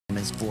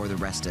for the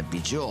rest of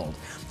Bejeweled.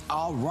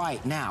 All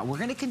right, now we're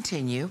going to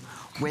continue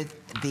with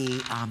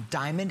the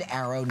diamond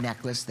arrow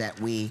necklace that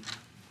we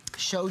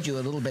showed you a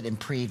little bit in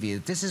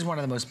preview. This is one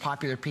of the most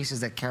popular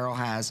pieces that Carol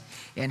has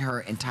in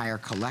her entire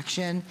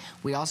collection.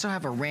 We also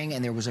have a ring,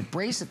 and there was a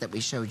bracelet that we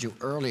showed you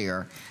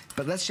earlier,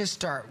 but let's just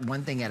start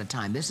one thing at a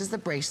time. This is the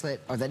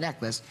bracelet, or the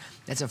necklace.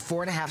 It's a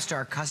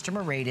 4.5-star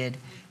customer rated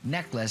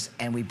necklace,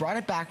 and we brought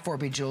it back for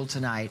Bejeweled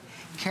tonight.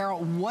 Carol,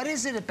 what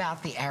is it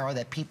about the arrow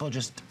that people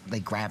just,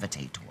 they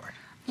gravitate toward?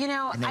 You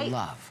know, and they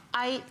love.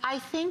 I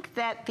think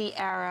that the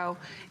arrow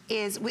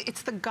is,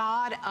 it's the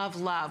god of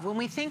love. When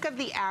we think of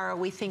the arrow,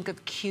 we think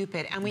of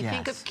Cupid, and we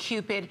think of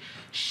Cupid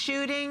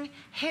shooting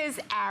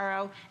his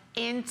arrow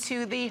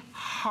into the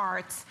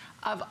hearts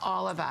of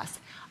all of us.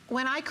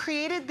 When I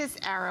created this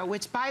arrow,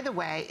 which by the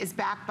way is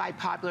backed by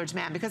popular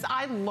demand, because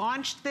I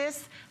launched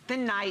this the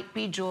night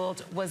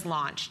Bejeweled was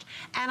launched.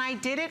 And I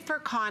did it for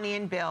Connie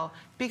and Bill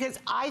because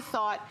I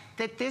thought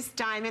that this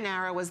diamond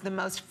arrow was the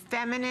most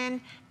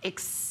feminine,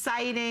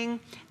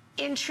 exciting,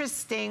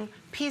 interesting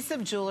piece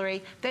of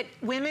jewelry that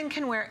women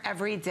can wear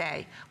every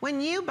day. When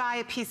you buy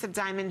a piece of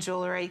diamond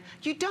jewelry,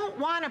 you don't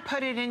want to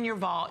put it in your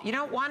vault. You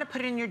don't want to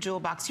put it in your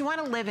jewel box. You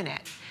want to live in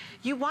it.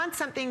 You want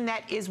something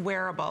that is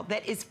wearable,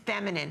 that is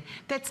feminine,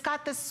 that's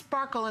got the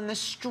sparkle and the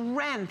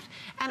strength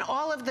and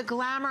all of the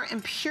glamour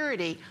and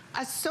purity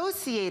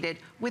associated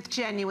with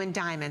genuine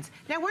diamonds.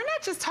 Now, we're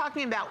not just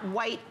talking about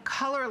white,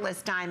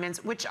 colorless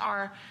diamonds, which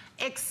are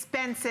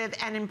expensive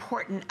and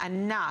important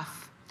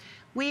enough.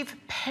 We've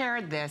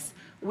paired this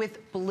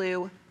with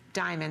blue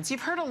diamonds.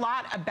 You've heard a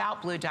lot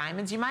about blue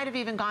diamonds. You might have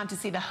even gone to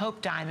see the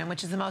Hope Diamond,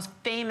 which is the most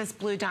famous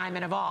blue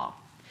diamond of all.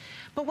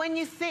 But when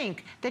you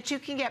think that you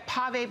can get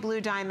pave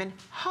blue diamond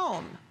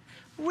home,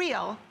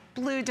 real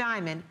blue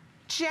diamond,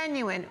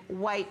 genuine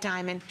white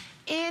diamond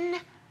in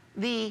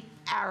the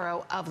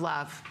arrow of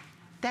love,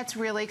 that's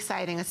really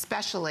exciting,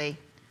 especially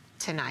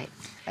tonight.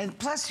 And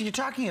plus, you're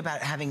talking about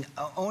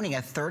owning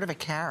 1/3 of a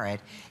carat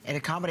in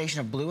a combination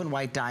of blue and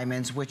white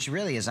diamonds, which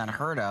really is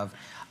unheard of,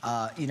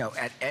 you know,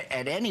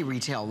 at any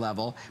retail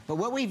level. But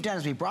what we've done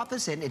is we brought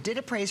this in. It did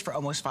appraise for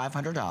almost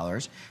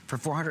 $500, for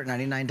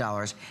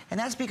 $499. And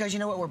that's because, you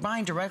know what, we're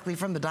buying directly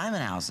from the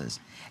diamond houses.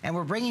 And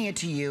we're bringing it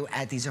to you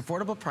at these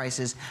affordable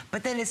prices.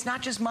 But then it's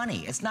not just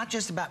money. It's not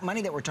just about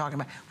money that we're talking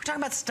about. We're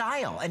talking about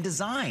style and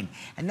design.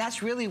 And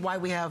that's really why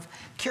we have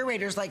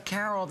curators like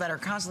Carol that are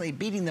constantly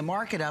beating the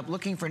market up,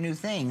 looking for new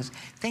things.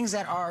 Things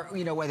that are,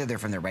 you know, whether they're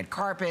from the red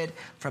carpet,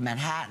 from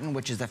Manhattan,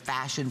 which is the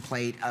fashion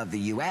plate of the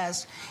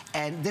U.S.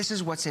 And this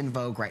is what's in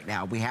vogue right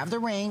now. We have the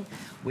ring.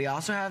 We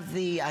also have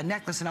the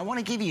necklace. And I want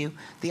to give you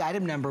the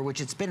item number,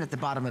 which it's been at the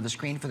bottom of the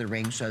screen for the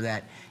ring, so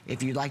that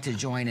if you'd like to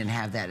join and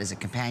have that as a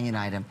companion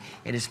item,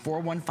 it is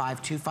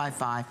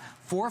 415255.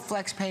 4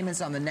 flex payments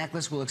on the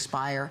necklace will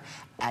expire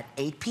at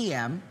 8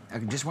 p.m. I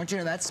just want you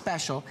to know that's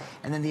special.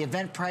 And then the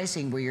event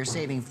pricing, where you're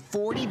saving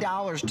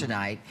 $40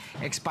 tonight,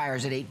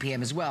 expires at 8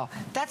 p.m. as well.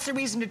 That's the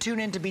reason to tune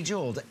in to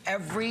Bejeweled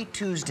every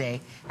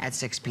Tuesday at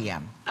 6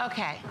 p.m.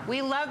 Okay,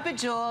 we love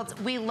Bejeweled,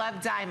 we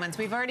love diamonds.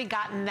 We've already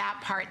gotten that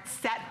part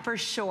set for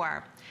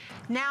sure.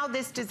 Now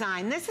this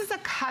design, this is a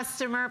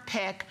customer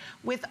pick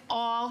with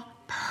all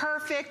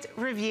perfect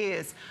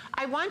reviews.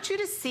 I want you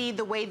to see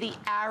the way the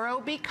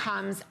arrow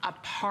becomes a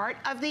part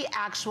of the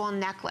actual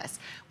necklace.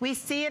 We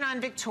see it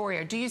on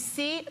Victoria. Do you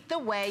see the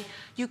way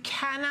you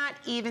cannot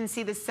even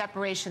see the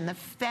separation, the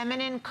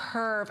feminine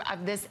curve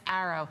of this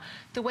arrow,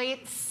 the way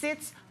it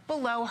sits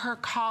below her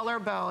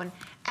collarbone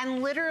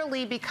and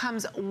literally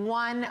becomes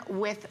one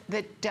with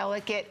the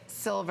delicate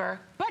silver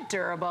but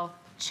durable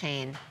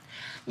chain.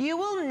 You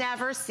will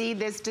never see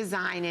this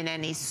design in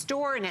any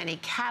store, in any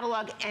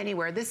catalog,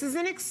 anywhere. This is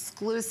an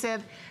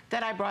exclusive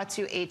that I brought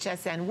to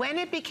HSN. When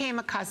it became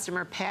a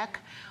customer pick,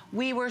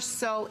 we were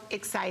so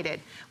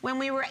excited. When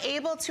we were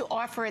able to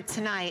offer it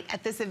tonight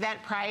at this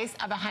event price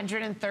of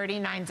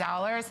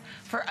 $139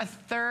 for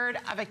 1/3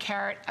 of a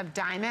carat of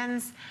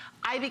diamonds,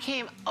 I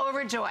became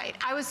overjoyed.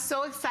 I was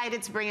so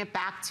excited to bring it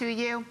back to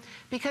you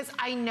because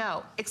I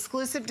know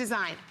exclusive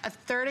design,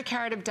 1/3 a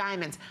carat of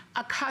diamonds,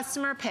 a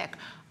customer pick,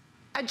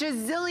 a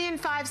gazillion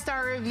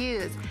 5-star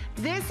reviews.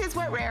 This is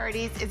what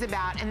Rarities is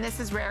about, and this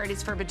is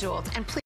Rarities for Bejeweled. And please